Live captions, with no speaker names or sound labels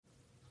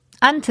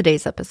On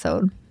today's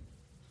episode,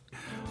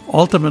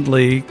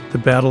 ultimately, the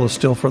battle is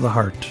still for the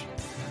heart.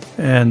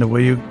 And the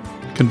way you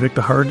convict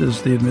the heart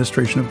is the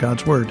administration of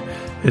God's Word.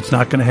 It's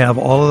not going to have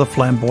all of the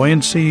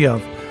flamboyancy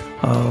of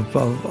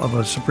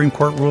a Supreme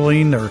Court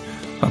ruling or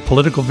a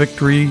political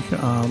victory,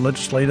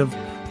 legislative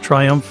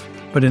triumph,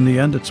 but in the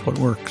end, it's what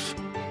works.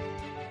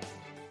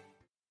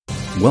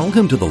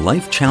 Welcome to the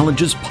Life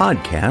Challenges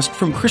podcast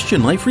from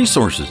Christian Life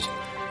Resources.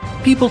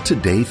 People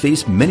today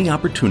face many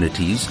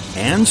opportunities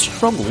and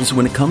struggles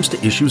when it comes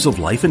to issues of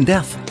life and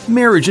death,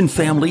 marriage and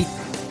family,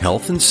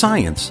 health and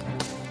science.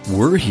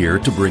 We're here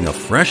to bring a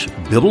fresh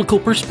biblical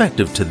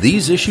perspective to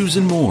these issues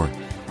and more.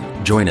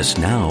 Join us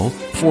now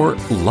for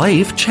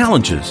Life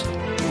Challenges.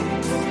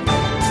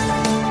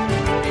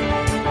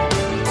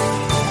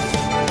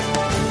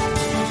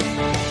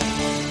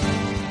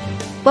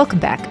 welcome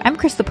back. I'm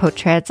Krista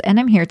Potratz, and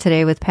I'm here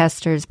today with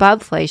Pastors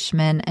Bob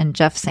Fleischman and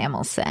Jeff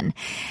Samuelson.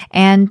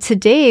 And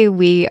today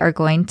we are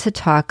going to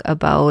talk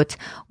about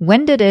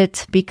when did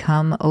it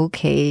become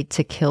okay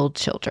to kill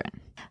children?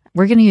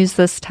 We're going to use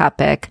this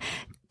topic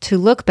to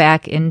look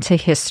back into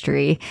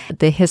history,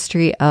 the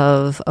history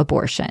of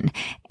abortion.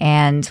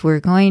 And we're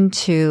going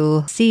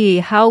to see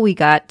how we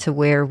got to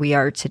where we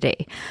are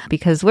today.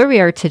 Because where we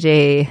are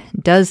today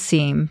does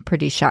seem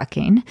pretty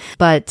shocking,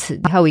 but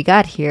how we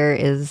got here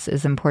is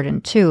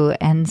important too.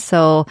 And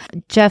so,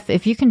 Jeff,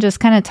 if you can just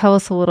kind of tell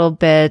us a little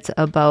bit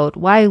about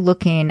why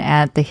looking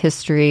at the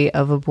history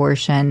of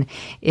abortion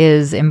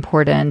is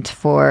important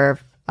for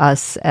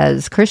us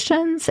as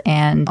Christians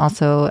and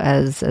also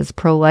as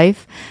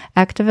pro-life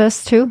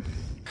activists too?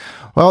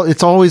 Well,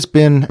 it's always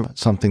been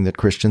something that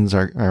Christians,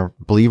 our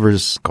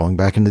believers going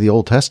back into the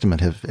Old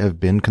Testament, have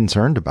been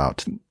concerned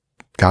about.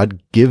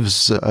 God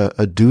gives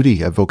a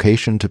duty, a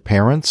vocation to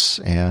parents,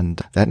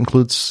 and that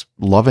includes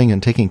loving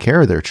and taking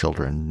care of their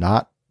children,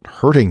 not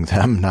hurting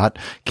them,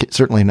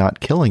 certainly not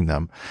killing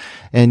them.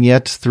 And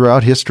yet,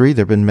 throughout history,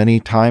 there have been many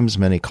times,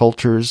 many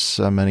cultures,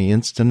 many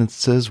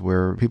instances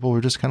where people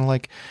were just kind of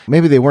like,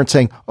 maybe they weren't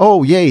saying,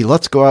 oh, yay,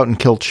 let's go out and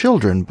kill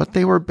children, but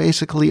they were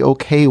basically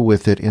okay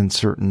with it in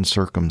certain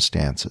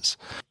circumstances.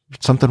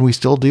 Something we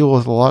still deal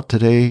with a lot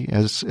today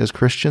as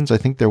Christians. I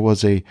think there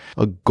was a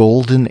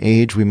golden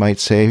age, we might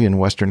say, in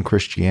Western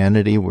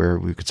Christianity where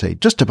we could say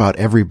just about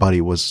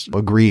everybody was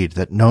agreed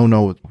that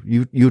no,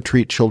 you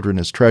treat children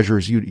as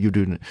treasures. You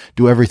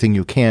do everything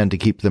you can to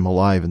keep them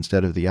alive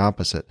instead of the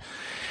opposite.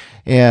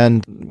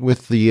 And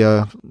with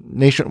the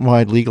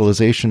nationwide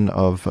legalization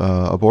of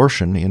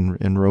abortion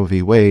in Roe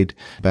v. Wade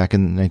back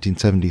in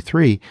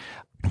 1973,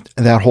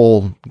 that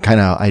whole kind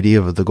of idea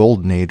of the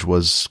golden age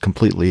was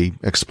completely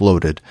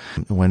exploded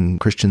when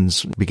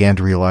Christians began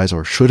to realize,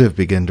 or should have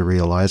begun to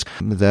realize,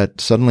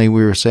 that suddenly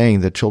we were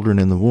saying that children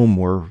in the womb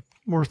were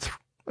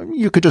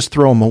you could just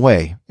throw them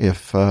away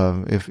if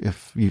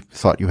you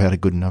thought you had a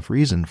good enough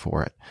reason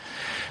for it.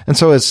 And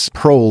so as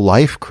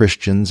pro-life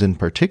Christians in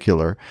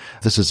particular,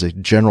 this is a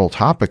general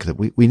topic that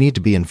we need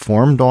to be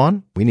informed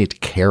on, we need to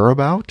care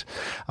about,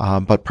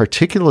 but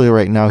particularly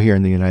right now here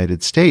in the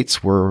United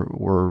States, we're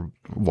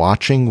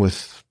watching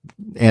with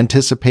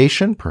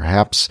anticipation,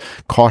 perhaps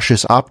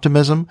cautious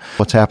optimism,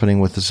 what's happening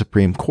with the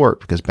Supreme Court,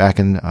 because back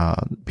in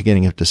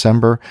beginning of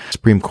December,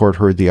 Supreme Court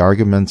heard the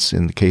arguments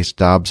in the case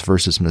Dobbs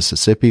versus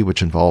Mississippi,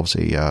 which involves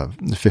a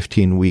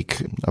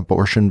 15-week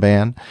abortion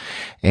ban.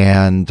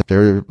 And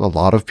there are a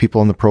lot of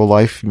people in the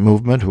pro-life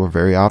movement who are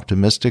very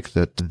optimistic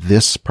that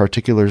this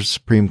particular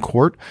Supreme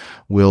Court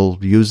will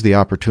use the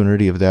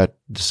opportunity of that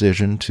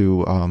decision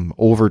to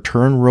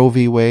overturn Roe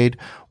v. Wade,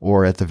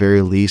 or at the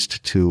very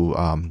least to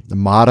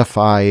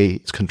modify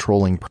its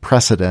controlling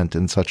precedent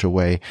in such a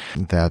way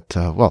that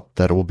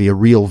that it will be a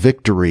real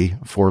victory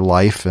for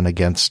life and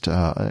against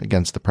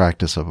the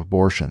practice of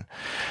abortion.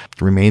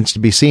 It remains to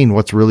be seen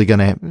what's really going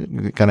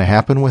to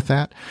happen with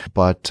that,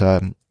 but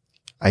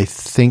I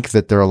think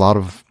that there are a lot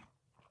of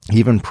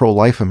even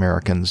pro-life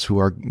Americans who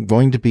are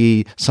going to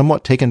be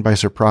somewhat taken by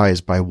surprise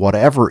by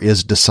whatever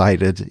is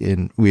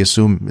decided we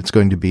assume it's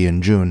going to be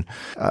in June,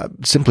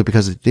 simply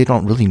because they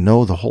don't really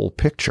know the whole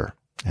picture.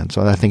 And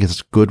so I think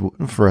it's good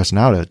for us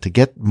now to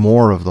get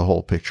more of the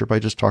whole picture by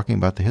just talking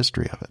about the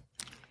history of it.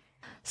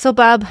 So,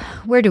 Bob,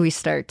 where do we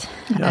start?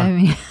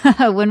 Yeah.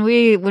 I mean,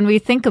 when we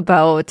think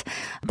about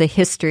the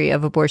history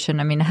of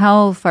abortion, I mean,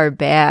 how far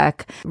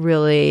back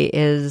really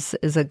is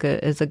a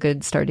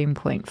good starting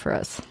point for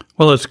us?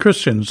 Well, as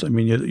Christians, I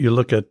mean, you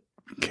look at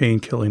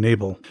Cain killing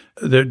Abel.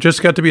 There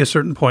just got to be a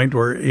certain point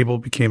where Abel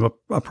became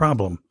a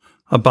problem,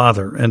 a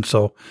bother, and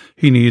so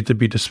he needed to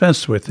be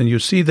dispensed with. And you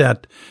see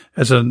that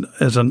as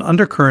an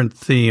undercurrent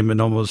theme in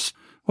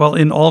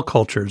in all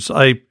cultures.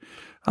 I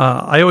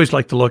always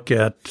like to look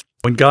at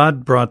when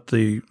God brought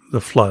the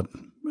flood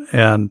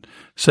and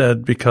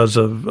said, because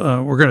of,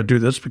 we're going to do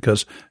this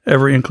because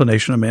every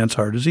inclination of man's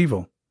heart is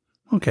evil.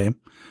 Okay.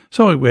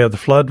 So we have the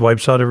flood,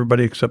 wipes out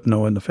everybody except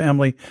Noah and the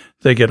family.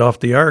 They get off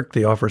the ark.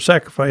 They offer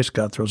sacrifice.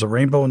 God throws a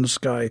rainbow in the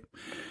sky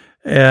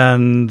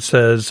and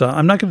says,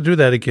 I'm not going to do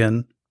that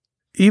again,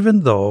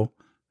 even though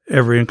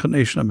every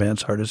inclination of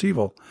man's heart is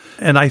evil.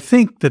 And I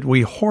think that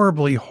we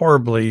horribly,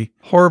 horribly,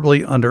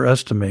 horribly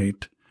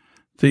underestimate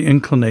the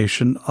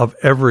inclination of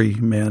every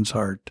man's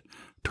heart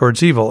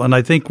towards evil. And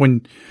I think when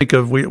you think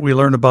of, we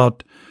learn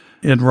about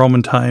in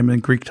Roman time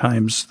and Greek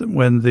times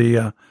when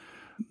the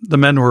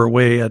men were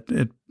away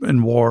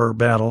in war or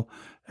battle,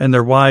 and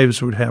their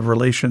wives would have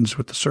relations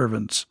with the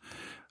servants,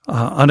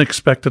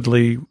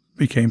 unexpectedly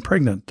became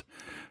pregnant.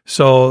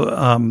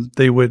 So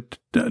they would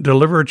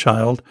deliver a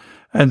child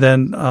and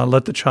then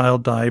let the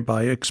child die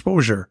by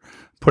exposure,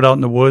 put out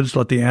in the woods,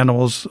 let the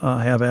animals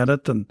have at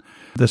it. And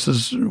this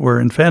is where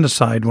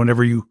infanticide,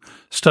 whenever you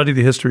study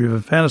the history of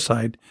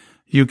infanticide,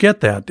 you get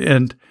that.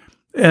 And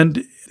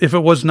if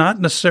it was not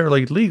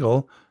necessarily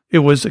legal, it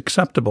was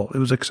acceptable. It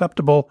was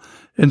acceptable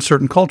in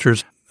certain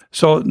cultures.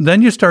 So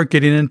then you start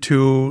getting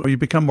into, you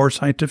become more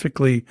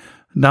scientifically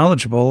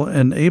knowledgeable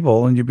and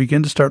able, and you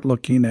begin to start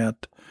looking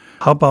at,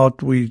 how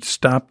about we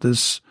stop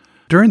this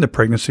during the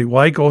pregnancy?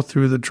 Why go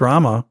through the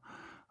drama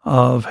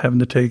of having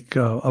to take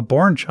a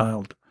born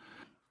child?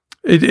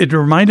 It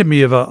reminded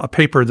me of a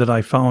paper that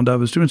I found. I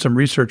was doing some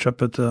research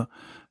up at the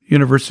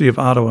University of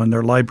Ottawa in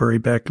their library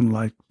back in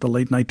like the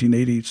late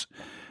 1980s.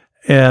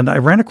 And I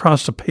ran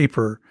across a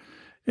paper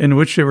in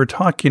which they were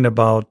talking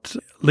about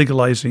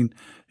legalizing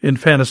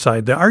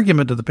infanticide. The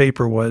argument of the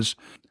paper was,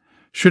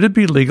 should it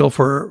be legal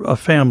for a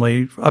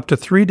family up to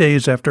 3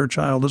 days after a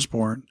child is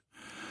born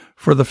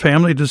for the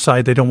family to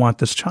decide they don't want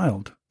this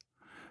child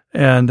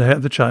and to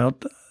have the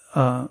child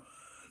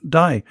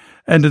die?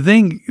 And the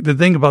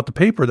thing about the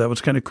paper that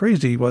was kind of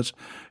crazy was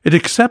it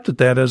accepted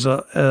that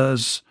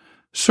as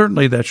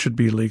certainly that should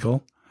be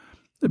legal.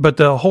 But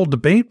the whole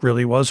debate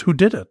really was, who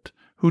did it?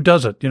 Who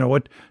does it? You know,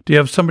 what do you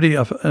have somebody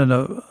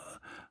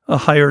a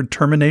hired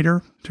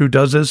terminator who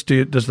does this?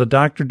 Does the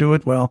doctor do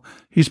it? Well,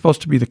 he's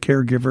supposed to be the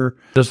caregiver.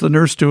 Does the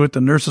nurse do it? The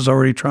nurse is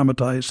already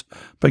traumatized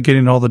by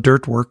getting all the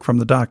dirt work from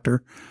the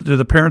doctor. Do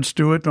the parents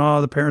do it?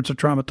 No, the parents are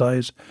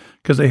traumatized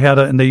because they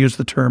and they use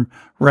the term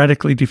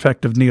radically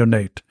defective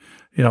neonate.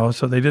 You know,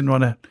 so they didn't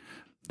want to,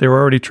 they were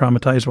already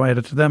traumatized by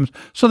it to them.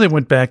 So they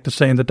went back to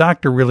saying the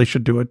doctor really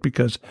should do it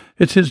because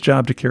it's his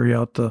job to carry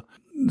out the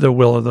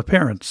will of the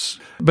parents.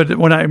 But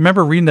when I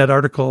remember reading that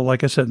article,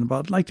 like I said, in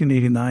about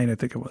 1989, I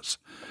think it was,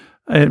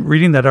 and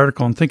reading that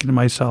article and thinking to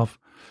myself,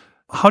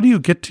 how do you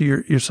get to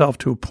yourself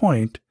to a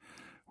point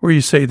where you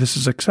say this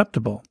is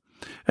acceptable?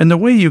 And the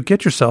way you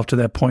get yourself to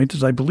that point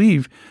is, I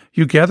believe,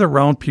 you gather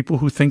around people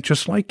who think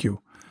just like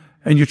you,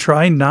 and you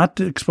try not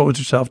to expose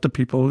yourself to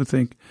people who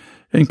think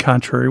in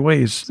contrary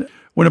ways.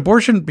 When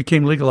abortion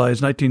became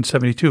legalized in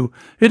 1972,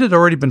 it had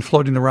already been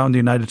floating around the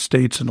United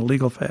States in a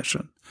legal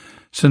fashion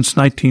since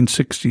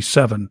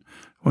 1967,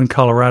 when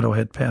Colorado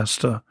had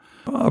passed a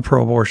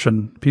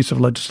pro-abortion piece of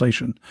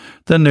legislation.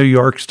 Then New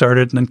York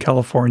started, and then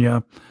California,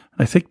 and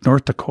I think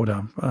North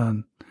Dakota.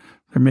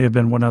 There may have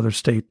been one other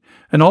state.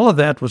 And all of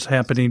that was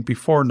happening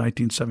before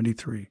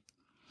 1973.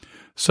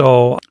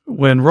 So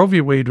when Roe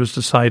v. Wade was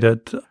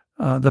decided,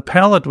 the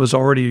palate was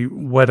already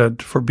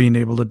wetted for being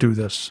able to do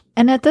this.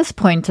 And at this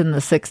point in the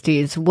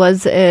 60s,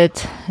 was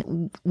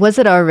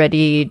it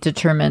already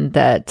determined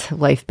that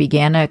life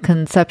began at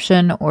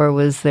conception, or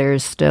was there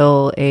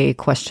still a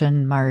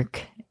question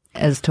mark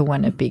as to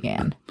when it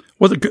began?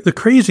 Well, the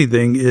crazy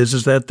thing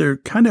is that there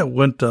kind of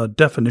went a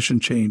definition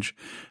change.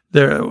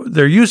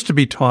 There used to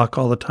be talk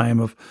all the time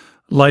of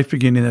life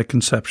beginning at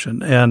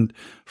conception. And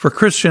for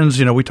Christians,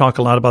 you know, we talk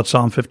a lot about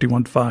Psalm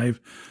 51:5.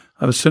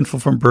 I was sinful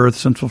from birth,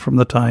 sinful from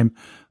the time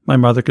my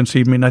mother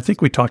conceived me. And I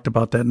think we talked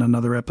about that in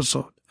another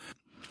episode.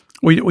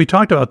 We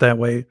talked about that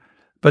way.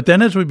 But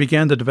then as we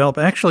began to develop,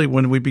 actually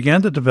when we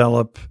began to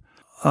develop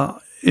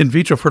in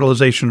vitro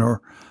fertilization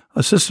or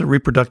assisted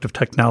reproductive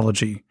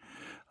technology,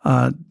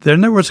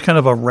 then there was kind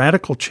of a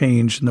radical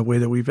change in the way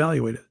that we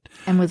evaluated it.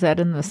 And was that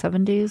in the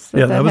 70s?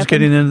 Yeah, that was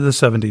getting into the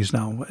 70s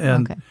now.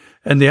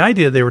 And the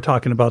idea they were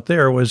talking about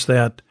there was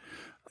that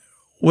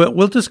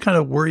we'll just kind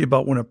of worry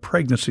about when a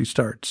pregnancy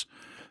starts.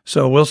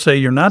 So we'll say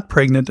you're not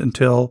pregnant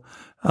until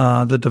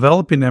the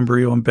developing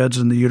embryo embeds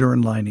in the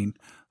uterine lining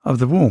of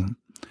the womb.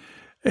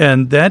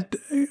 And that,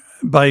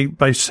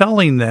 by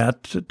selling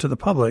that to the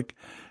public,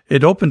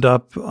 it opened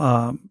up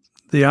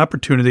the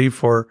opportunity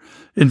for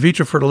in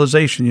vitro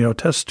fertilization, you know,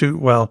 test tube,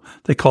 well,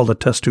 they called it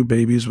test tube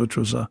babies, which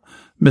was a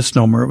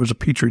misnomer. It was a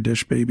Petri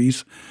dish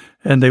babies.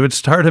 And they would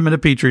start them in a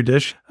Petri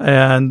dish.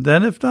 And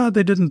then if not,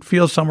 they didn't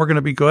feel some were going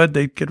to be good,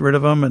 they'd get rid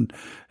of them.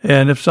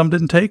 And if some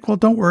didn't take, well,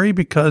 don't worry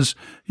because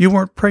you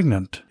weren't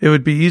pregnant. It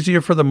would be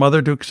easier for the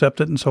mother to accept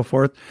it and so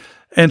forth.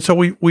 And so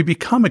we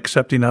become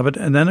accepting of it.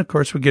 And then, of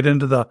course, we get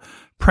into the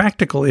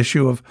practical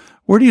issue of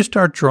where do you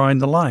start drawing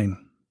the line?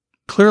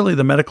 Clearly,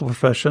 the medical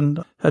profession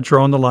had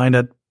drawn the line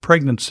at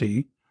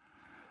pregnancy.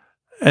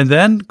 And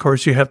then, of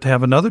course, you have to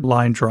have another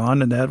line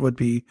drawn, and that would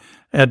be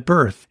at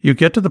birth. You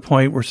get to the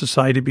point where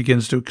society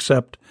begins to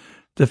accept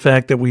the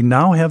fact that we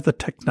now have the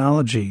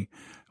technology.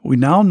 We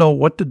now know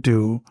what to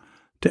do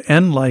to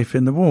end life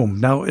in the womb.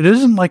 Now, it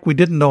isn't like we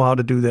didn't know how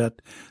to do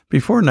that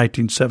before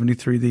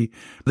 1973.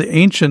 The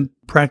ancient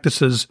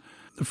practices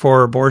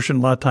for abortion a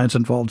lot of times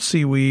involved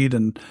seaweed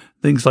and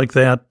things like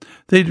that.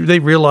 They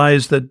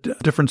realized that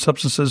different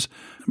substances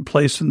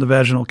placed in the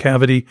vaginal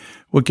cavity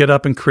would get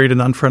up and create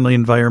an unfriendly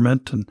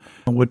environment and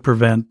would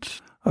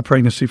prevent a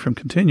pregnancy from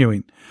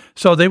continuing.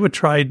 So they would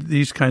try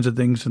these kinds of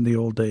things in the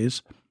old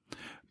days.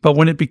 But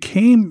when it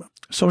became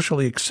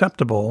socially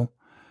acceptable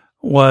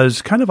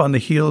was kind of on the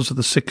heels of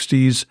the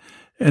 60s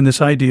and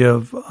this idea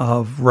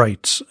of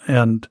rights.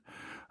 And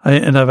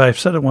I've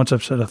said it once,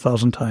 I've said it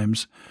 1,000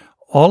 times.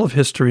 All of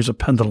history is a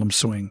pendulum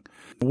swing.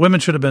 Women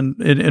should have been,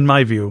 in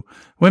my view,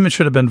 women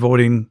should have been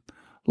voting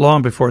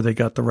long before they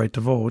got the right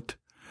to vote.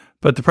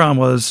 But the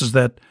problem is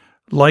that,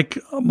 like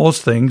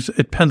most things,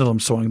 it pendulum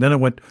swung. Then it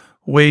went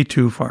way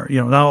too far.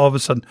 Now all of a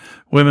sudden,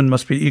 women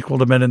must be equal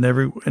to men in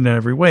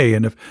every way.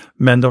 And if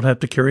men don't have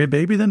to carry a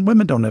baby, then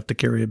women don't have to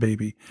carry a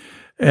baby.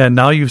 And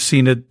now you've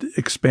seen it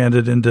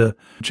expanded into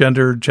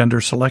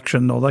gender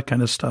selection, all that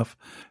kind of stuff.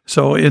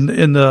 So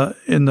in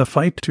the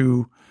fight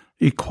to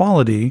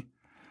equality,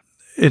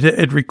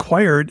 it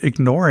required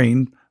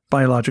ignoring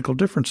biological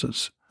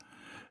differences.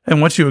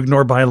 And once you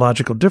ignore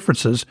biological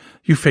differences,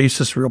 you face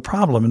this real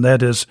problem. And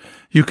that is,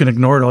 you can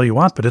ignore it all you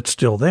want, but it's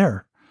still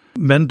there.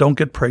 Men don't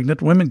get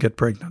pregnant, women get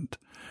pregnant.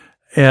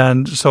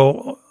 And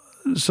so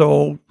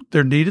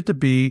there needed to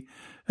be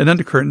an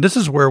undercurrent. This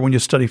is where, when you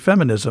study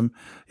feminism,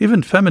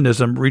 even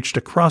feminism reached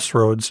a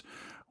crossroads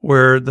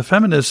where the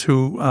feminists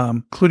who,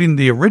 including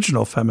the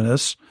original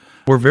feminists,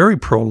 were very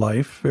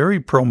pro-life, very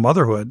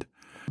pro-motherhood,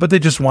 but they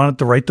just wanted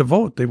the right to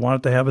vote. They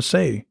wanted to have a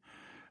say.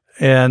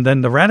 And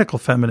then the radical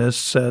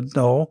feminists said,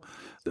 no,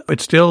 it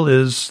still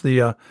is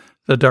the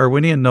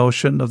Darwinian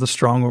notion of the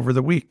strong over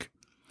the weak.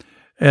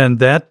 And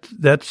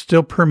that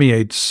still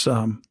permeates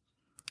the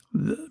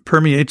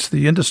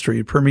industry.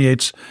 It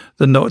permeates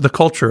the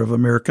culture of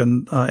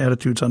American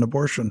attitudes on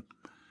abortion.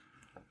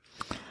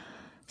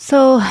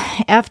 So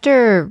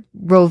after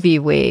Roe v.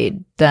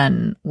 Wade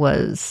then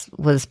was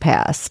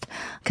passed,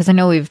 because I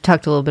know we've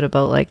talked a little bit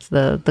about like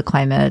the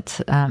climate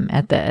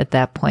at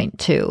that point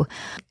too.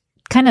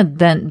 Kind of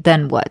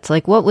then what?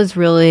 Like what was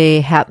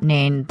really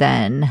happening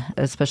then,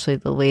 especially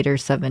the later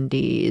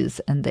 70s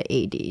and the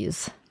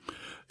 80s?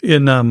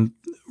 In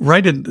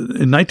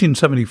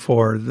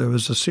 1974, there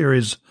was a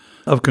series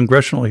of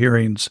congressional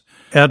hearings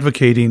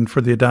advocating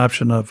for the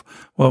adoption of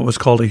what was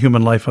called a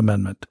Human Life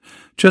Amendment,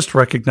 just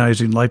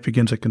recognizing life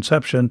begins at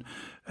conception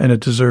and it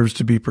deserves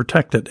to be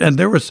protected. And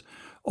there was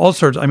all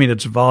sorts,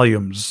 it's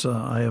volumes.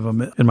 I have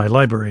them in my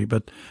library,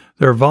 but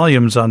there are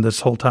volumes on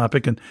this whole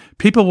topic. And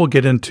people will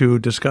get into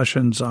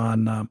discussions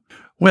on,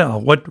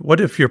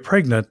 what if you're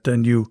pregnant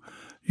and you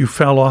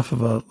fell off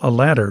of a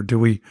ladder? Do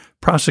we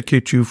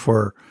prosecute you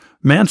for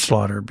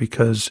manslaughter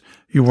because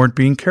you weren't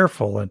being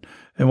careful? And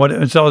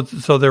so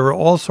there were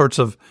all sorts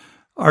of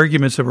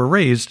arguments that were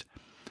raised.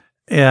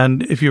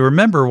 And if you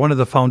remember, one of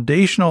the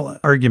foundational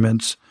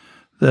arguments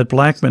that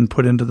Blackmun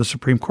put into the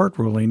Supreme Court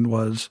ruling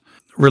was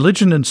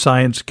religion and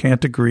science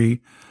can't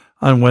agree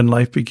on when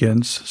life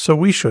begins, so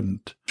we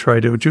shouldn't try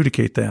to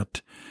adjudicate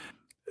that.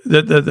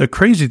 The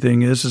crazy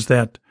thing is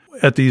that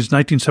at these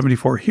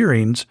 1974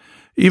 hearings,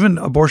 even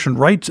abortion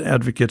rights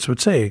advocates would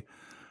say,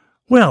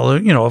 well,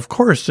 of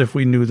course, if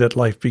we knew that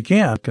life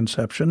began at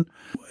conception,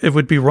 it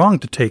would be wrong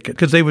to take it,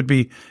 because they would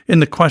be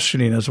in the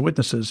questioning as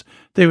witnesses.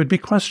 They would be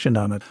questioned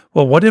on it.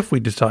 Well, what if we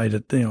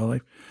decided,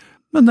 and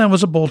that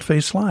was a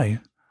bold-faced lie.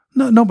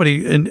 No,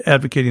 nobody in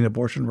advocating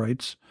abortion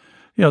rights,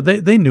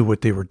 they knew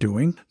what they were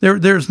doing.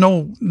 There's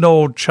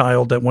no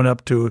child that went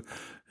up to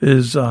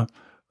his,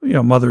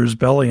 mother's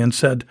belly and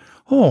said,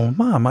 "Oh,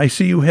 Mom, I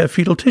see you have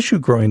fetal tissue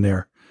growing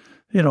there."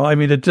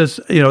 It just,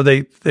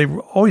 they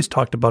always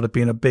talked about it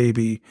being a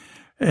baby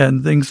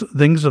and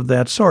things of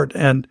that sort.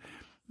 And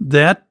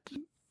that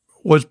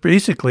was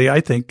basically, I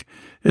think,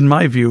 in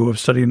my view of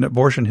studying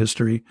abortion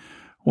history,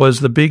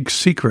 was the big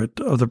secret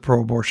of the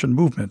pro-abortion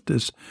movement,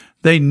 is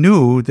they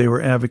knew they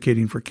were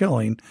advocating for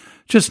killing,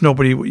 just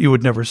you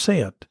would never say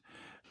it.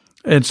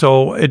 And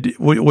so it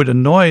would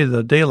annoy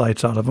the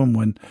daylights out of them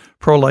when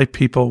pro-life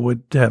people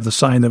would have the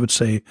sign that would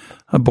say,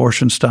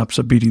 abortion stops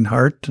a beating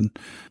heart. And,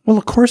 well,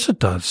 of course it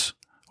does.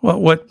 Well,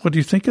 what do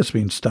you think is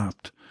being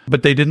stopped?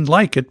 But they didn't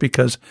like it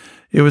because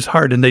it was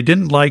hard, and they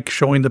didn't like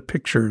showing the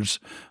pictures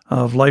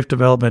of life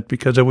development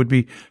because it would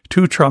be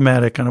too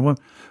traumatic on a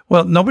woman.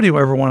 Well, nobody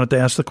ever wanted to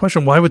ask the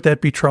question, why would that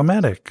be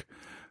traumatic?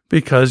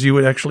 Because you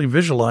would actually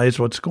visualize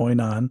what's going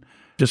on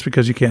just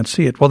because you can't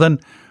see it. Well, then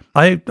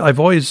I've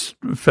always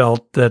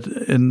felt that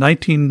in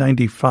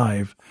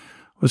 1995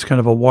 was kind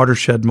of a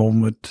watershed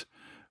moment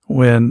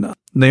when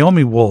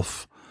Naomi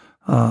Wolf,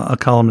 a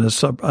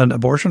columnist, an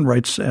abortion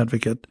rights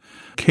advocate,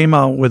 came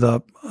out with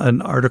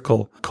an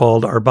article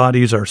called Our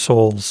Bodies, Our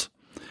Souls.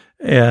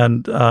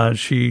 And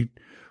she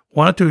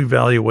wanted to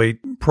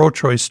evaluate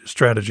pro-choice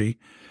strategy.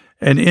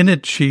 And in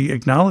it, she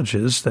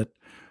acknowledges that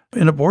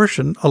in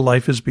abortion, a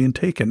life is being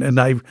taken. And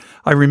I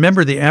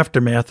remember the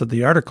aftermath of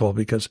the article,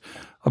 because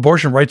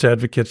abortion rights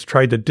advocates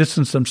tried to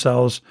distance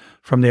themselves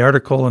from the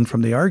article and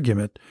from the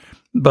argument.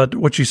 But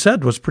what she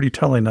said was pretty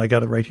telling. I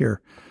got it right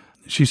here.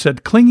 She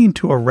said, clinging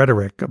to a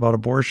rhetoric about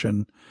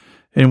abortion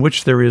in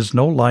which there is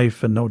no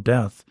life and no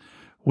death,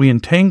 we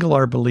entangle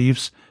our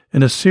beliefs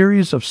in a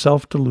series of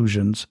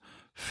self-delusions,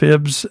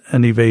 fibs,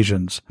 and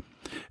evasions,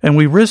 and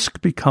we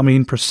risk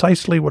becoming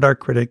precisely what our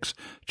critics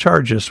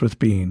charge us with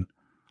being: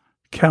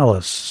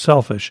 callous,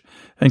 selfish,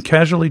 and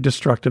casually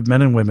destructive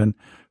men and women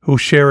who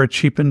share a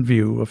cheapened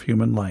view of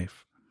human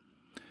life.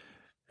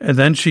 And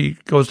then she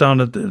goes down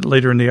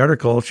later in the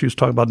article, she was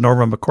talking about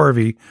Norma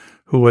McCorvey,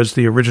 who was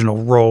the original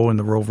Roe in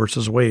the Roe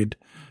versus Wade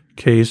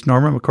case.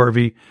 Norma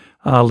McCorvey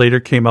later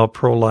came out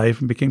pro-life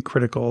and became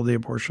critical of the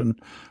abortion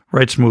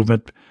rights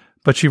movement.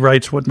 But she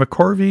writes, what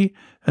McCorvey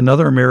and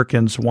other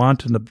Americans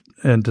want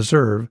and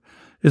deserve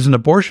is an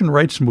abortion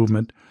rights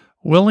movement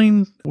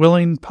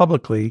willing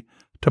publicly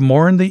to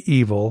mourn the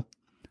evil,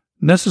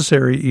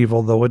 necessary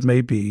evil though it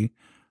may be,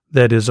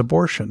 that is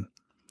abortion.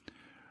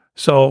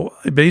 So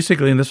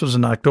basically, and this was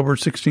on October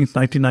 16th,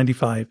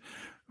 1995,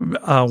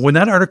 when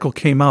that article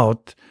came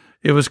out,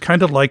 it was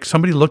kind of like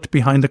somebody looked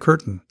behind the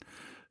curtain.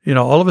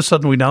 All of a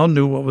sudden we now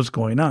knew what was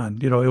going on.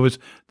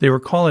 They were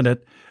calling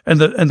it, and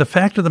the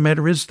fact of the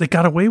matter is they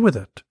got away with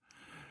it.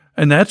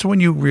 And that's when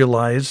you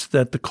realize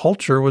that the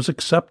culture was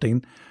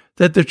accepting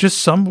that there's just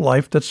some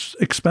life that's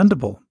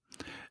expendable.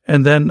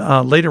 And then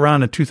later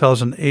on in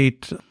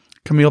 2008,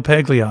 Camille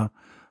Paglia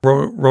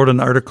wrote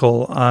an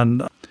article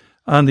on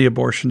the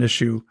abortion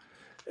issue,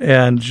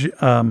 and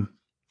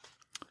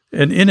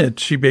in it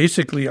she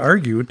basically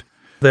argued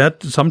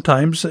that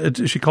sometimes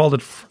she called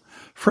it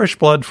fresh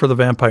blood for the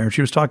vampire.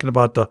 She was talking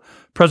about the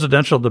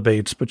presidential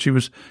debates, but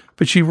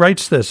she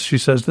writes this. She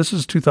says, this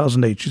is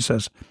 2008. She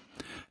says,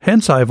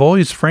 hence I have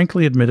always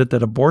frankly admitted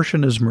that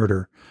abortion is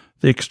murder,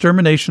 the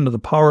extermination of the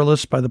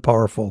powerless by the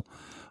powerful.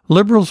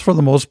 Liberals, for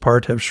the most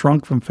part, have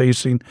shrunk from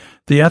facing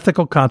the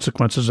ethical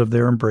consequences of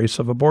their embrace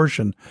of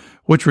abortion,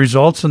 which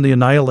results in the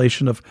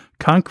annihilation of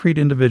concrete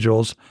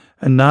individuals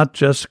and not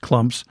just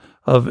clumps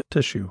of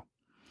tissue.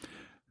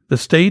 The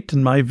state,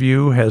 in my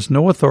view, has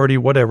no authority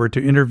whatever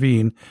to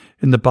intervene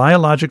in the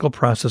biological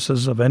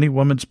processes of any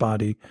woman's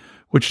body,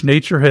 which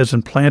nature has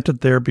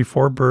implanted there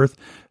before birth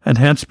and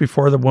hence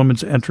before the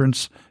woman's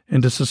entrance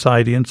into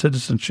society and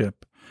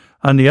citizenship.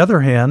 On the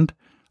other hand,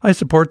 I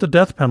support the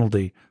death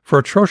penalty for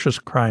atrocious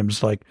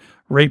crimes like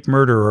rape,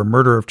 murder, or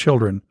murder of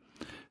children,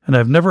 and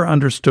I've never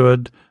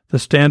understood the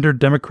standard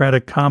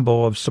Democratic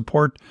combo of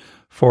support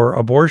for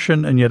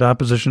abortion and yet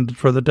opposition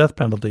for the death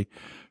penalty.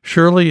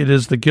 Surely it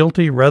is the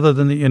guilty rather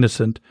than the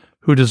innocent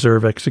who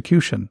deserve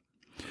execution.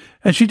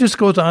 And she just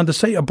goes on to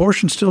say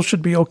abortion still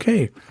should be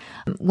okay.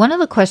 One of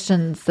the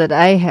questions that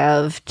I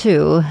have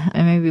too,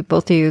 and maybe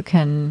both of you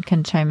can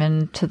chime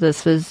into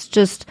this, was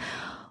just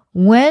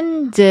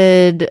when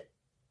did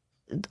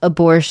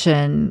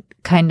abortion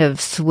kind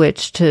of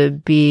switch to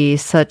be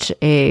such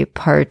a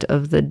part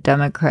of the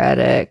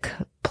Democratic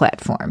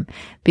platform?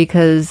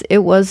 Because it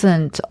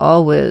wasn't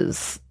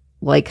always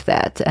like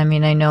that. I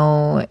mean, I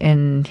know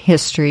in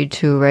history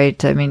too,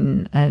 right? I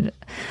mean, a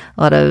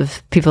lot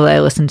of people that I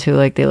listen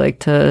to, they like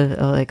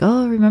to,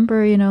 oh,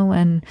 remember,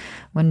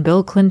 when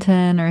Bill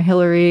Clinton or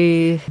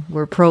Hillary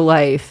were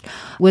pro-life.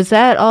 Was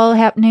that all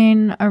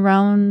happening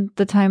around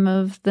the time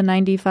of the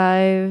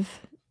 95?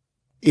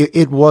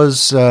 It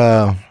was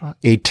a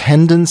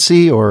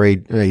tendency or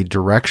a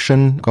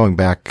direction going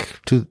back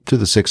to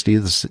the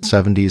 60s, the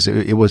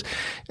 70s. It was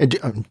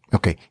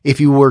okay. If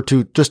you were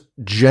to just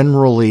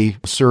generally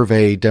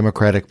survey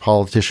Democratic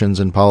politicians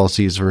and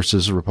policies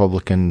versus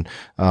Republican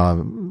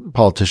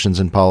politicians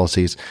and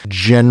policies,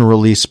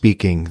 generally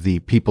speaking, the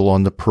people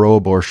on the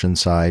pro-abortion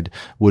side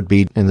would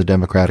be in the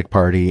Democratic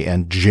Party,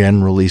 and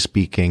generally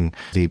speaking,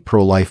 the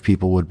pro-life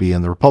people would be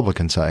in the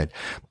Republican side.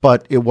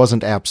 But it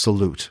wasn't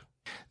absolute.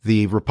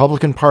 The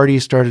Republican Party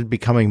started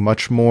becoming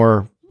much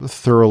more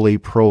thoroughly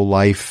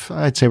pro-life,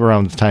 I'd say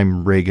around the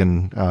time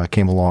Reagan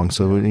came along,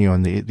 so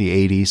in the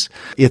 80s.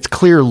 It's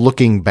clear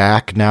looking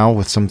back now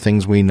with some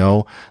things we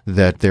know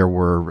that there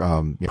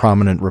were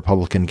prominent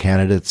Republican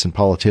candidates and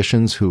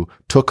politicians who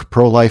took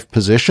pro-life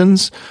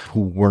positions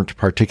who weren't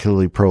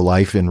particularly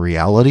pro-life in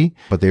reality,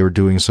 but they were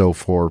doing so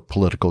for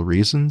political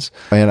reasons.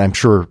 And I'm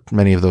sure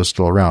many of those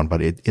still around,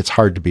 but it's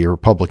hard to be a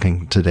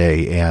Republican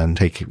today and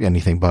take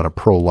anything but a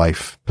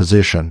pro-life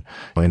position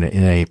in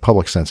a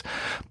public sense.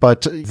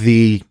 But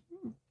the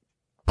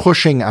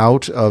pushing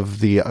out of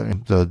the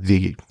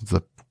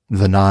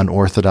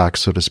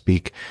non-orthodox, so to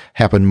speak,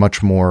 happened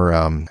much more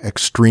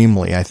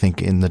extremely, I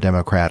think, in the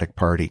Democratic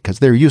Party, because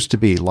there used to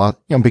be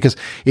because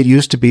it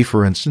used to be,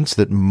 for instance,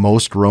 that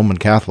most Roman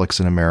Catholics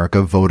in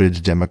America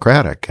voted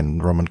Democratic,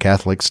 and Roman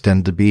Catholics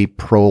tend to be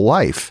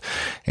pro-life,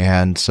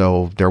 and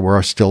so there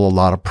were still a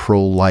lot of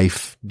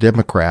pro-life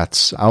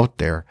Democrats out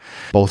there,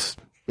 both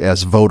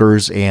as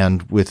voters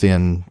and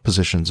within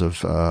positions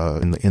of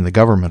in the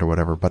government or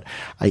whatever. But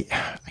I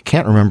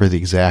can't remember the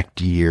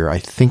exact year. I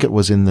think it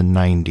was in the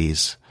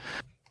 90s.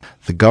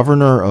 The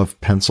governor of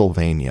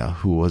Pennsylvania,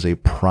 who was a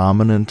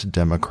prominent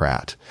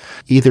Democrat,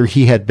 either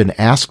he had been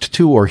asked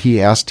to or he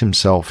asked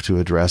himself to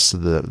address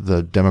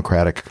the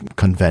Democratic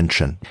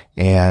convention,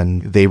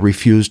 and they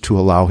refused to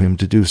allow him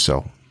to do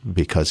so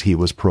because he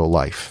was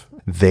pro-life.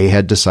 they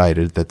had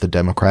decided that the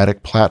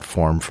Democratic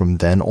platform from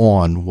then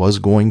on was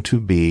going to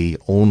be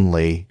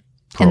only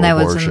and that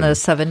was in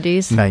pro-abortion. the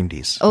 70s?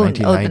 90s. Oh,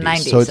 1990s. the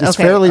 90s. So it's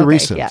Okay, fairly okay,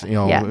 recent,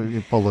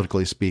 yeah.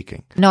 politically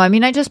speaking. No, I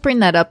mean, I just bring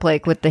that up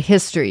like with the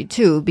history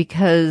too,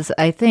 because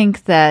I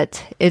think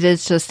that it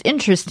is just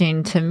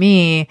interesting to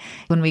me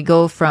when we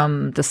go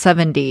from the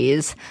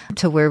 70s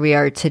to where we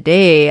are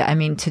today. I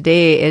mean,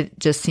 today it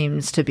just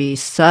seems to be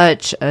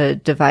such a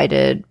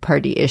divided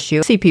party issue.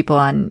 I see people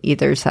on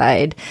either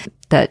side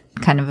that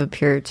kind of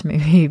appear to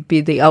maybe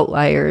be the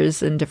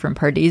outliers in different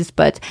parties,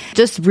 but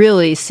just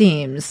really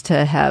seems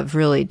to have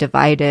really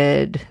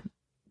divided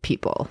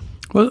people.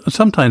 Well,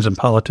 sometimes in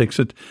politics,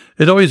 it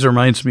always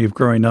reminds me of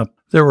growing up.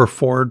 There were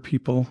Ford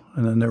people,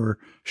 and then there were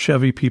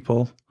Chevy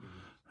people,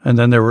 and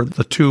then there were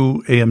the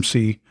two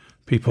AMC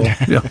people.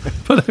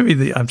 But I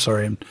mean, I'm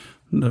sorry,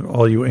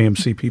 all you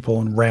AMC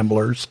people and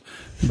ramblers.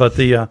 But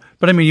I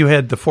mean, you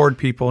had the Ford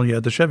people and you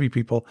had the Chevy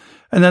people,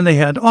 and then they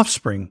had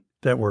offspring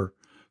that were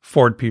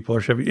Ford people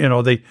or Chevy.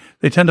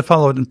 They tend to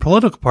follow it, and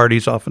political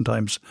parties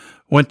oftentimes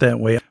went that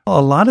way.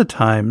 A lot of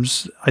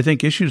times, I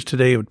think issues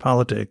today with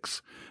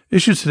politics,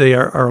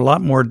 are a lot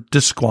more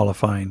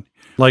disqualifying.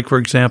 Like, for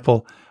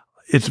example,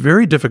 it's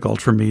very difficult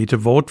for me to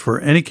vote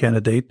for any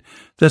candidate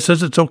that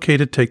says it's okay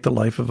to take the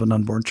life of an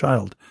unborn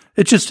child.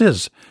 It just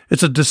is.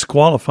 It's a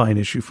disqualifying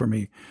issue for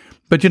me.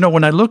 But,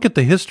 when I look at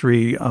the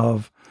history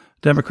of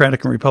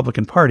Democratic and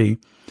Republican Party,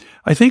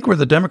 I think where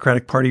the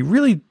Democratic Party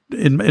really,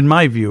 in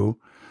my view,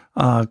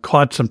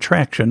 caught some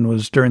traction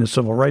was during the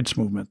Civil Rights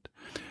Movement.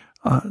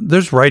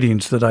 There's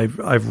writings that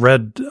I've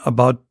read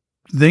about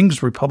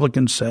things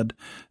Republicans said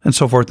and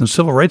so forth in the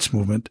Civil Rights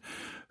Movement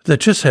that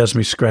just has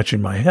me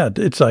scratching my head.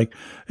 It's like,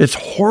 it's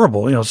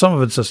horrible. Some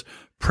of it's just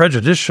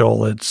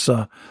prejudicial. It's,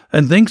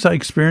 and things I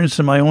experienced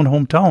in my own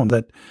hometown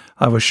that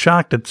I was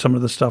shocked at some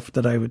of the stuff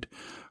that I would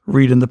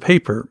read in the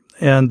paper.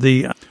 And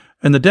the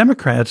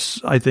Democrats,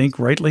 I think,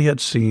 rightly had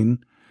seen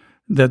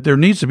that there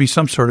needs to be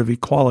some sort of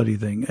equality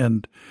thing.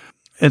 And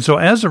so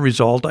as a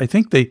result, I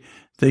think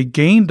they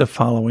gained a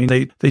following.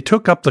 They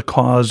took up the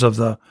cause of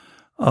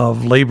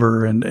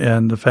labor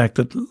and the fact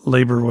that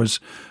labor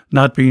was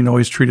not being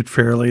always treated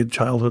fairly,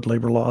 childhood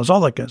labor laws, all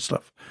that kind of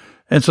stuff.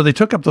 And so they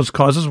took up those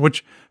causes,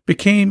 which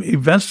became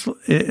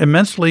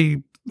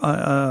immensely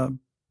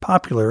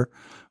popular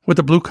with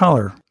the blue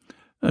collar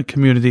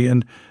community.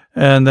 And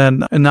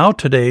now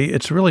today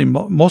it's really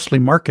mostly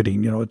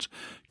marketing. It's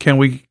can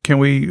we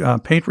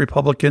paint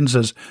Republicans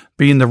as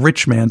being the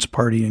rich man's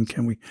party, and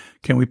can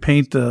we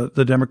paint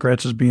the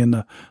Democrats as being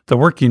the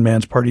working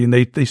man's party? And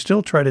they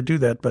still try to do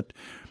that, but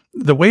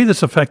the way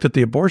this affected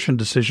the abortion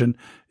decision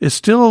is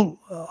still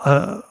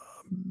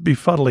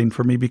befuddling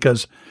for me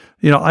because,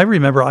 I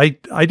remember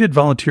I did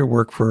volunteer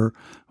work for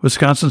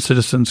Wisconsin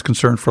Citizens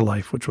Concern for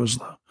Life, which was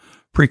the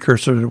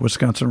precursor to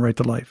Wisconsin Right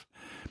to Life.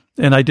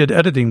 And I did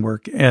editing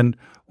work. And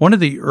one of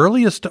the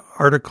earliest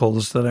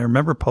articles that I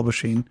remember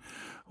publishing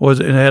was,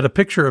 it had a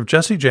picture of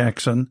Jesse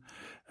Jackson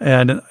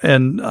and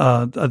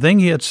a thing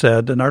he had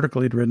said, an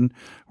article he'd written,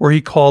 where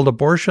he called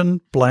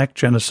abortion black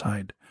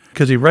genocide,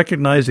 because he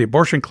recognized the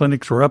abortion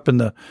clinics were up in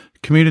the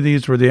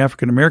communities where the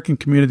African-American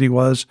community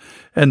was,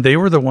 and they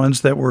were the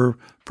ones that were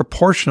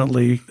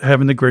proportionately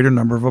having the greater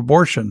number of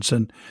abortions.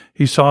 And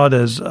he saw it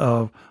as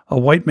a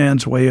white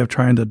man's way of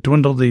trying to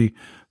dwindle the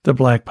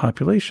black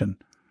population.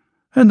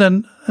 And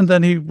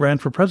then he ran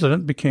for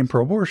president, became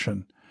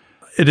pro-abortion.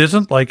 It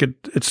isn't like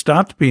it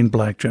stopped being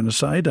black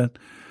genocide. I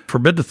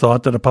forbid the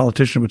thought that a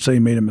politician would say he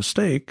made a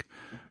mistake.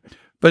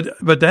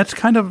 But that's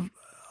kind of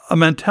a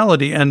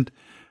mentality. And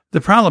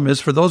the problem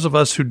is, for those of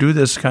us who do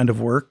this kind of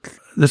work,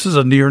 this is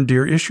a near and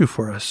dear issue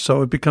for us.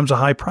 So it becomes a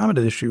high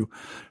prominent issue.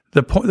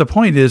 The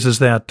point is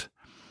that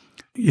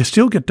you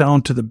still get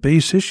down to the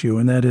base issue,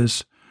 and that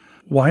is,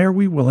 why are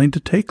we willing to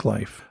take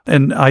life?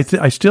 And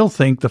I still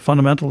think the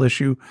fundamental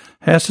issue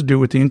has to do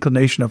with the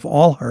inclination of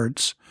all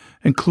hearts,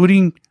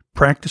 including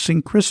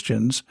practicing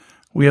Christians.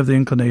 We have the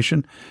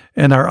inclination,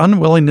 and our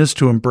unwillingness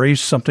to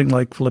embrace something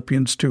like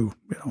Philippians 2,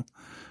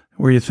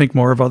 where you think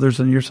more of others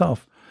than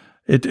yourself.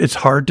 It's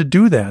hard to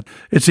do that.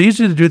 It's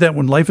easy to do that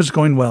when life is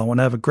going well, when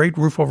I have a great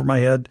roof over my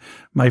head,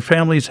 my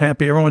family's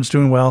happy, everyone's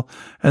doing well,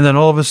 and then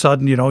all of a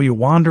sudden, you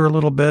wander a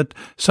little bit.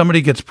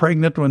 Somebody gets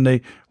pregnant when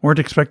they weren't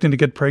expecting to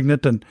get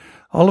pregnant, and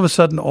all of a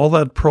sudden, all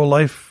that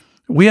pro-life.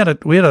 We had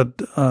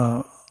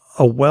a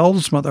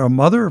Wells mother, a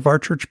mother of our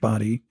church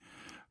body,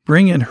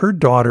 bring in her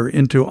daughter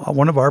into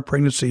one of our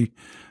pregnancy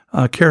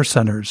care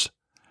centers,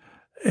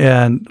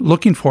 and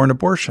looking for an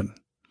abortion,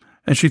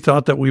 and she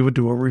thought that we would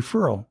do a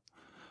referral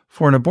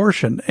for an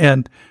abortion.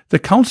 And the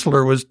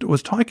counselor was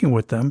talking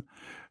with them,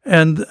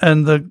 and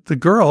the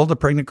girl, the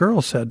pregnant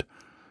girl, said,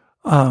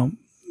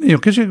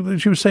 because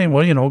she was saying,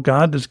 well,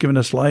 God has given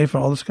us life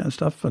and all this kind of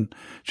stuff, and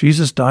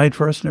Jesus died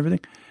for us and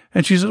everything.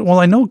 And she said, well,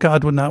 I know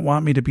God would not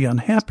want me to be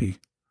unhappy.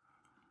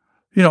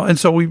 And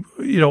so we,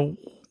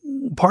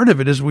 part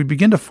of it is we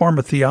begin to form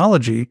a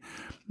theology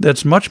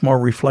that's much more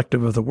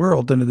reflective of the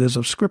world than it is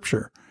of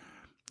Scripture.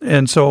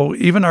 And so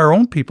even our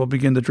own people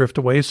begin to drift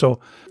away. So,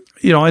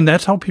 and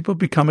that's how people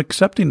become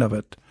accepting of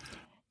it.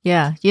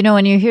 Yeah.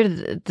 When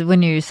you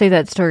when you say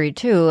that story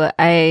too,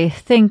 I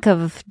think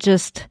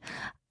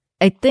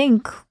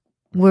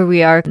where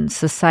we are in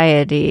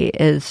society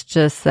is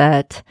just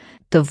that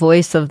the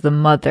voice of the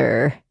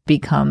mother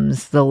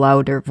becomes the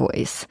louder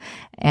voice.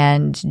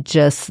 And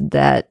just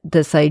that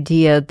this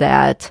idea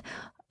that,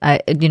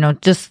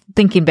 just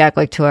thinking back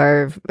like to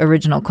our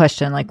original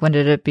question, like when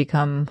did it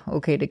become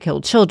okay to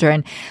kill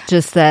children?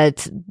 Just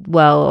that,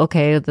 well,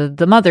 okay,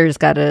 the mother's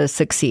got to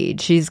succeed.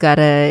 She's got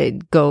to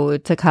go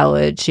to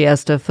college. She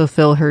has to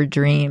fulfill her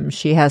dreams.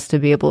 She has to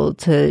be able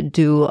to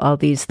do all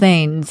these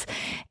things.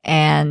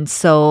 And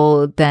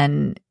so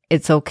then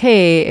it's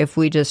okay if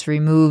we just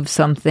remove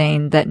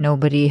something that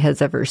nobody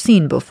has ever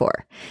seen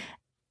before.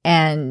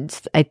 And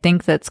I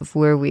think that's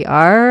where we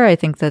are. I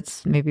think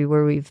that's maybe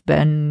where we've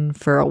been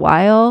for a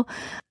while.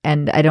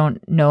 And I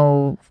don't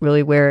know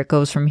really where it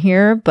goes from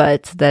here,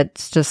 but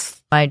that's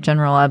just my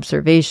general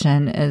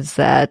observation is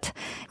that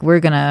we're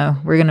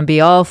gonna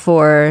be all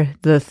for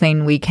the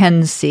thing we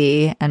can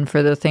see, and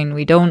for the thing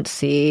we don't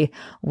see,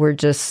 we're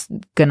just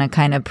gonna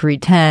kind of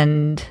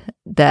pretend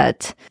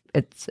that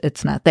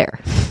it's not there.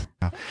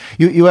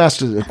 You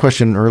asked a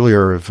question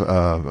earlier of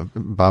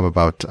Bob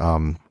about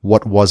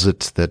what was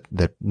it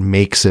that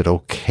makes it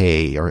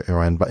okay,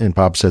 and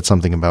Bob said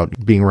something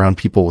about being around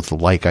people with the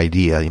like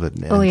idea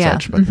and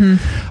such. But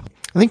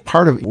I think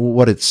part of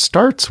what it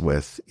starts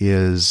with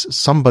is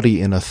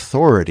somebody in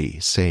authority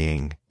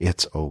saying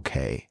it's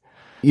okay.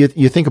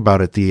 You think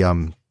about it,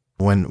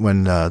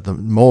 when the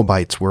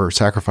Moabites were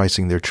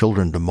sacrificing their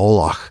children to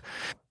Moloch.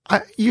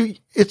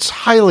 It's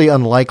highly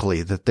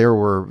unlikely that there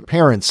were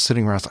parents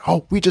sitting around saying,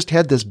 "Oh, we just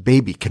had this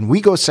baby. Can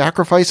we go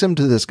sacrifice him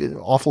to this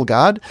awful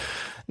god?"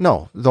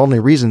 No, the only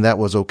reason that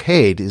was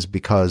okayed is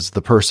because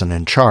the person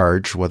in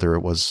charge, whether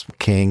it was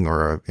king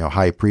or a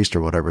high priest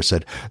or whatever,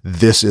 said,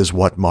 this is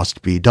what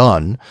must be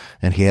done.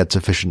 And he had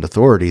sufficient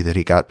authority that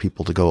he got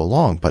people to go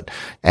along. But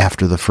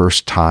after the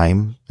first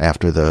time,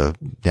 after the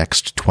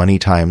next 20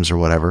 times or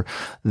whatever,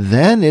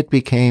 then it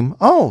became,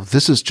 oh,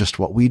 this is just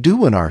what we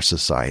do in our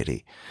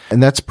society.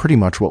 And that's pretty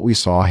much what we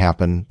saw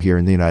happen here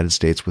in the United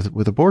States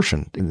with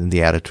abortion and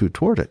the attitude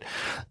toward it.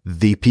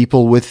 The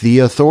people with the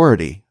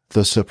authority,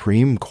 the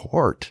Supreme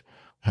Court,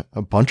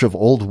 a bunch of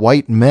old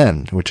white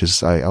men, which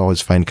is, I always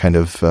find kind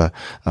of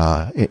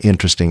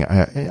interesting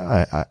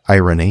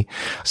irony,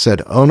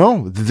 said, oh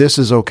no, this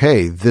is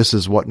okay. This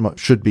is what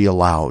should be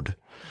allowed.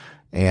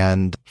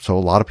 And so a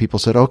lot of people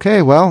said,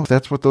 okay, well, if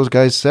that's what those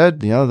guys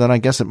said, then I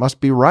guess it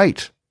must be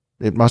right.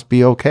 It must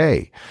be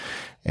okay.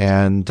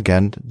 And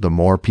again, the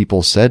more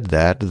people said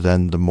that,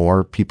 then the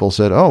more people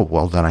said, oh,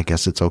 well, then I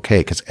guess it's okay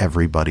because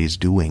everybody's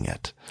doing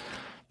it.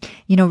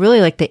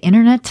 Really like the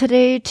internet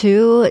today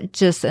too,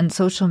 just and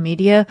social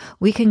media,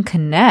 we can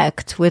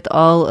connect with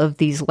all of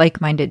these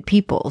like-minded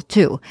people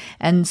too.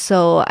 And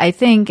so I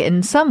think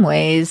in some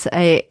ways,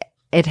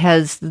 it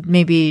has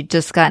maybe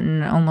just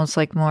gotten almost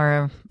like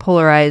more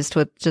polarized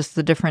with just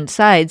the different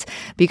sides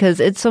because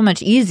it's so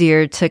much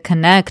easier to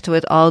connect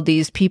with all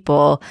these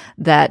people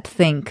that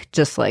think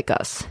just like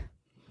us.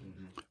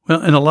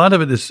 Well, and a lot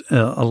of it is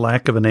a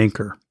lack of an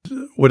anchor.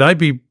 Would I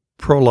be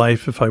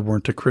pro-life if I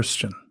weren't a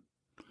Christian?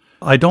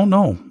 I don't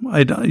know.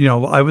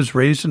 I was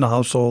raised in a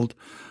household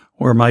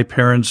where my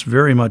parents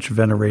very much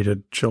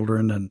venerated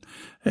children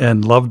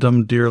and loved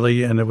them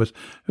dearly. And it was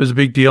a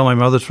big deal. My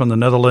mother's from the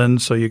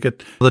Netherlands. So you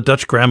get the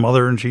Dutch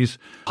grandmother and she's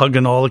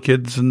hugging all the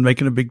kids and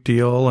making a big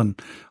deal and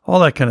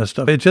all that kind of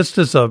stuff. It just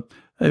is it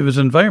was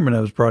an environment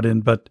I was brought in.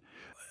 But,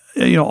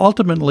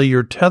 ultimately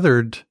you're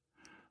tethered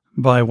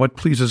by what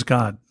pleases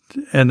God.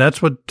 And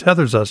that's what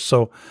tethers us.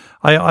 So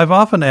I've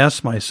often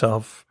asked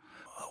myself,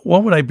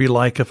 what would I be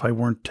like if I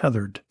weren't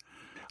tethered?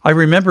 I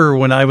remember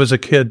when I was a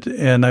kid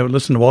and I would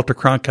listen to Walter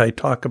Cronkite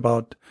talk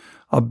about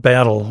a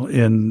battle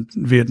in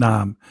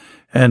Vietnam.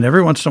 And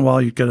every once in a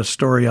while you'd get a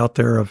story out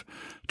there of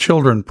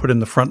children put in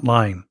the front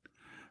line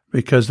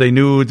because they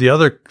knew the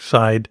other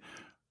side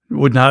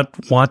would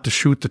not want to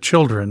shoot the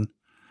children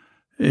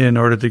in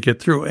order to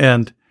get through.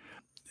 And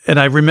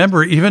I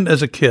remember even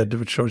as a kid,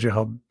 which shows you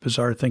how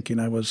bizarre thinking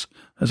I was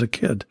as a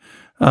kid.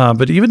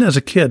 But even as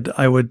a kid,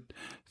 I would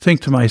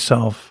think to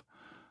myself,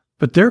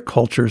 but their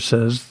culture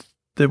says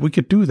that we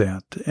could do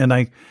that. And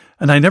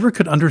I never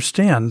could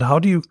understand how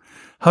do you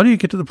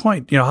get to the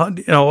point?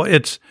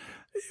 It's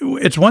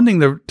one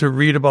thing to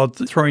read about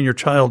throwing your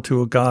child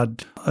to a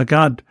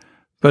god,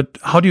 but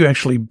how do you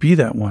actually be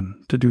that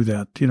one to do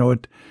that?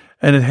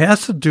 And it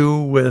has to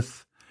do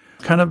with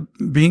kind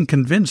of being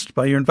convinced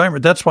by your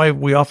environment. That's why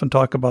we often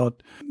talk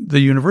about the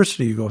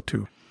university you go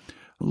to.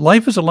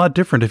 Life is a lot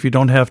different if you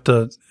don't have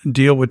to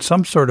deal with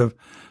some sort of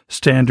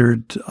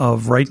standard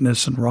of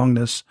rightness and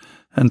wrongness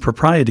and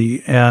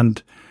propriety.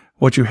 And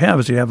what you have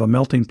is you have a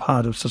melting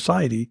pot of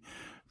society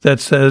that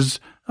says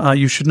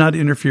you should not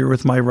interfere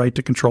with my right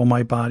to control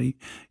my body,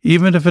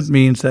 even if it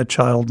means that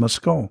child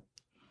must go.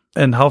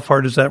 And how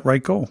far does that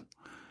right go?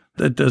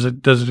 Does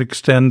it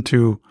extend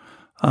to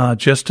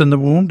just in the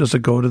womb? Does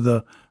it go to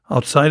the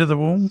outside of the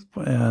womb?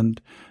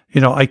 And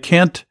I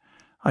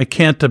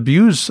can't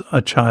abuse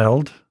a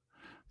child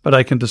but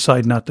I can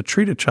decide not to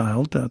treat a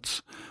child.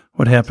 That's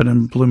what happened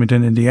in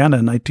Bloomington, Indiana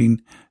in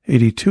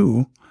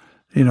 1982.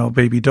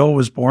 Baby Doe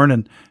was born,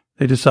 and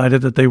they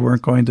decided that they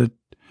weren't going to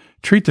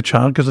treat the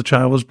child because the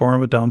child was born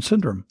with Down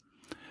syndrome.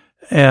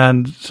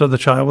 And so the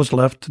child was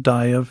left to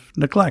die of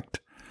neglect.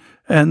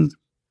 And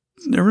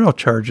there were no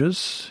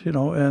charges,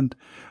 and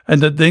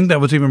the thing that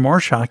was even more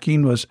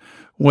shocking was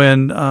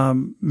when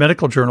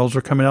medical journals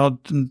were coming out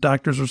and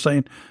doctors were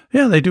saying,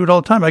 yeah, they do it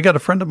all the time. I got a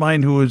friend of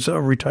mine who is a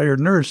retired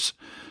nurse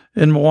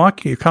in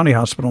Milwaukee, a county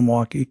hospital in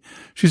Milwaukee.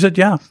 She said,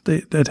 yeah,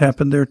 that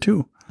happened there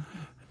too.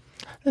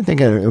 I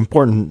think an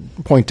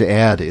important point to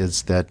add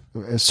is that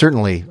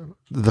certainly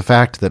the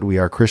fact that we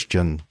are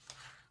Christian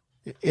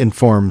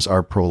informs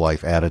our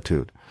pro-life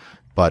attitude,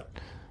 but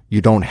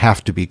you don't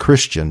have to be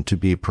Christian to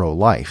be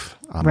pro-life.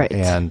 Right.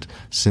 And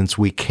since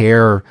we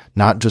care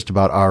not just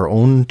about our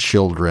own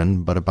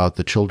children, but about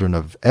the children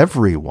of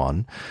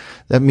everyone,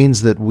 that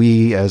means that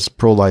we as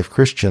pro-life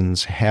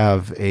Christians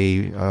have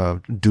a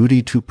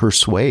duty to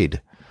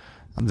persuade,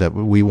 that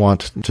we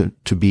want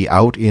to be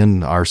out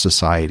in our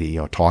society,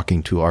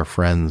 talking to our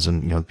friends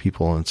and,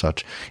 people and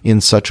such, in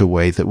such a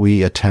way that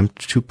we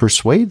attempt to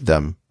persuade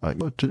them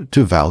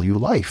to value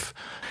life.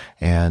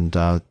 And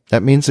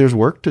that means there's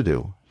work to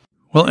do.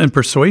 Well, and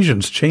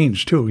persuasion's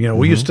changed too.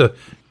 We used to,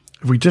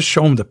 if we just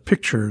show them the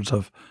pictures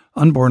of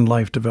unborn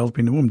life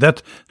developing in the womb,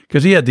 that's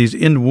because he had these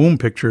in-womb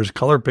pictures,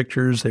 color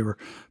pictures. They were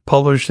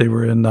published. They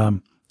were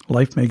in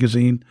Life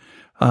magazine.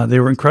 They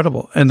were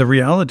incredible. And the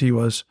reality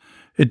was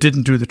it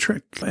didn't do the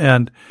trick.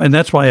 And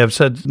that's why I've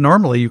said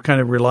normally you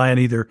kind of rely on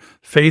either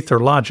faith or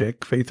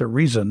logic, faith or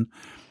reason.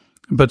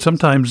 But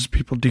sometimes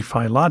people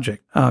defy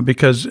logic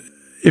because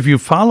if you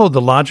follow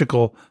the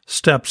logical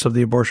steps of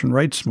the abortion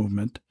rights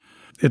movement,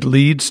 it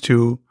leads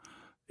to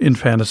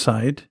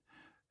infanticide,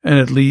 and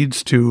it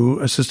leads to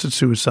assisted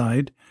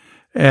suicide,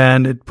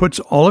 and it puts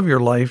all of your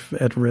lives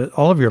at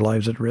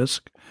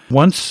risk.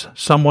 Once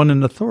someone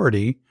in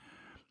authority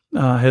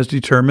has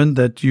determined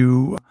that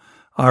you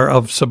are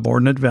of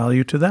subordinate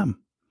value to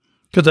them,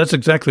 because that's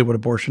exactly what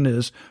abortion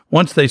is.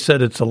 Once they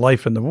said it's a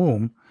life in the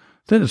womb,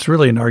 then it's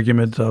really an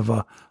argument of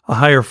a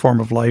higher form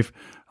of life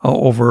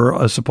over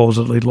a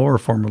supposedly lower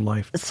form of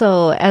life.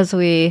 So as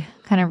we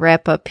kind of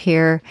wrap up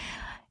here,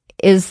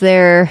 is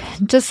there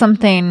just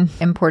something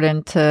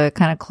important to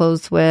kind of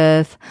close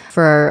with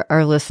for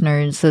our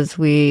listeners as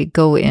we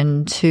go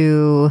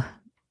into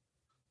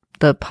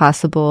the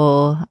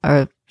possible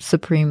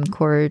Supreme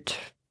Court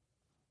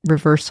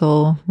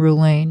reversal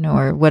ruling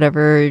or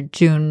whatever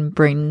June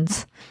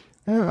brings?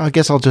 I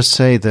guess I'll just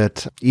say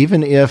that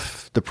even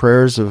if the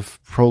prayers of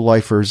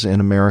pro-lifers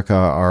in America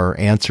are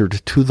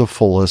answered to the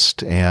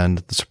fullest and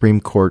the Supreme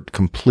Court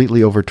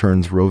completely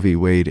overturns Roe v.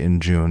 Wade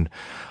in June,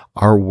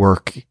 our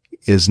work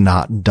is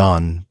not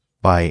done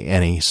by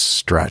any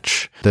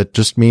stretch. That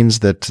just means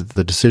that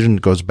the decision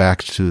goes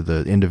back to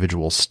the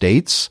individual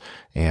states,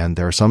 and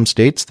there are some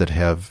states that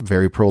have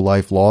very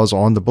pro-life laws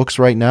on the books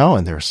right now,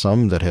 and there are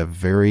some that have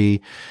very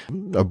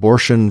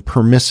abortion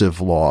permissive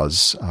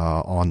laws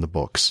on the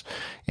books.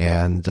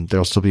 And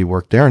there'll still be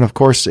work there. And of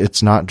course,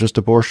 it's not just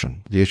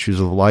abortion. The issues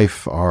of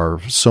life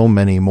are so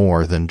many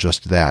more than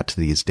just that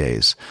these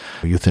days.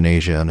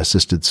 Euthanasia and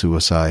assisted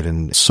suicide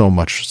and so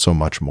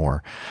much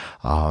more.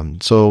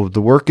 So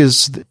the work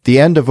is, the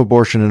end of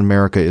abortion in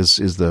America is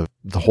the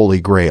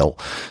holy grail,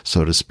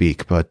 so to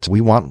speak. But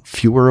we want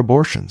fewer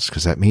abortions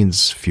because that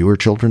means fewer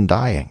children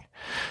dying.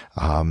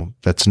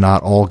 That's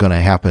not all going to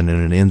happen in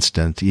an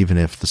instant, even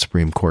if the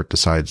Supreme Court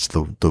decides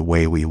the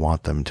way we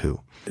want them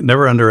to.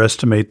 Never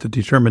underestimate the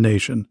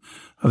determination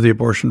of the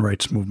abortion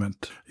rights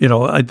movement.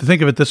 I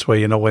think of it this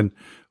way, when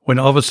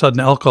all of a sudden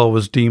alcohol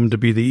was deemed to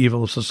be the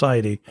evil of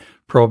society,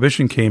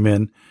 prohibition came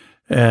in,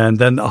 and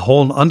then a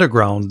whole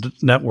underground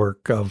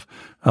network of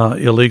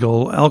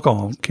illegal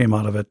alcohol came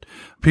out of it.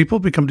 People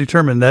become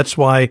determined. That's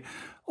why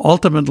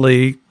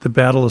ultimately the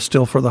battle is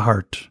still for the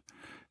heart.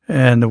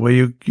 And the way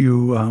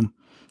you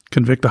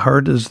convict the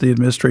heart is the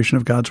administration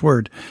of God's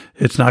word.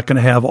 It's not going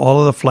to have all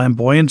of the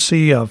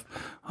flamboyancy of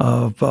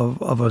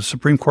a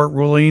Supreme Court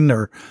ruling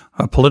or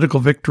a political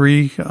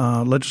victory,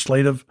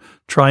 legislative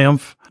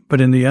triumph,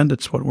 but in the end,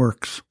 it's what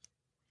works.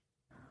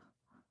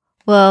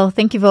 Well,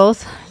 thank you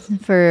both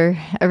for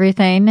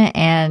everything.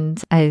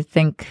 And I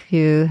think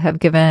you have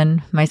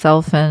given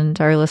myself and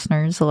our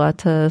listeners a lot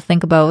to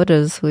think about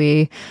as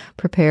we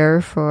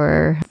prepare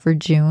for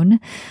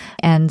June.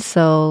 And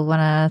so I want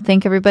to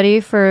thank everybody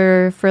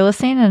for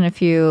listening. And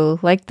if you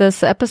like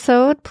this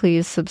episode,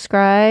 please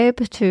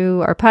subscribe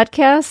to our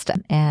podcast,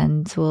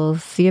 and we'll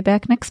see you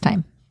back next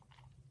time.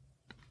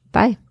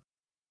 Bye.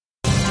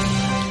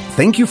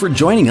 Thank you for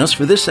joining us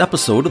for this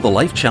episode of the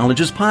Life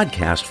Challenges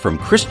podcast from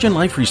Christian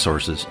Life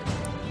Resources.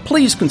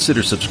 Please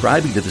consider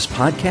subscribing to this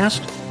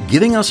podcast,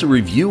 giving us a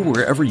review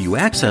wherever you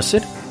access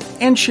it,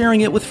 and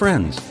sharing it with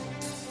friends.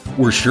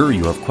 We're sure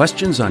you have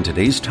questions on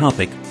today's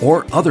topic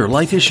or other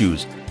life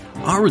issues.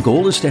 Our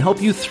goal is to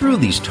help you through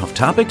these tough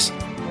topics,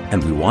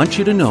 and we want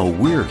you to know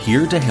we're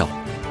here to help.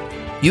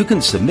 You can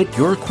submit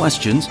your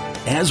questions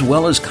as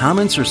well as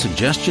comments or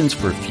suggestions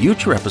for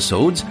future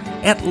episodes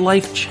at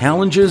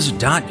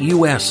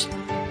lifechallenges.us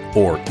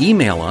or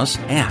email us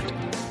at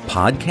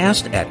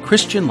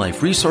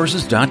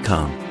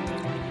podcast@christianliferesources.com.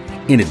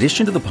 In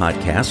addition to the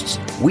podcasts,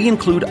 we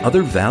include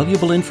other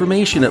valuable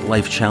information at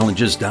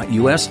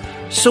lifechallenges.us,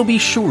 so be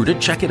sure to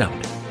check it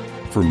out.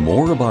 For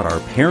more about our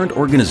parent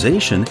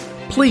organization,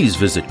 please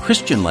visit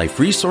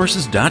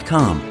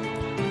christianliferesources.com.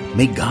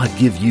 May God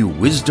give you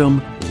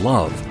wisdom,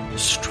 love,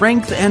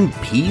 strength, and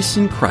peace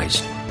in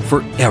Christ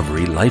for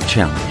every life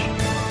challenge.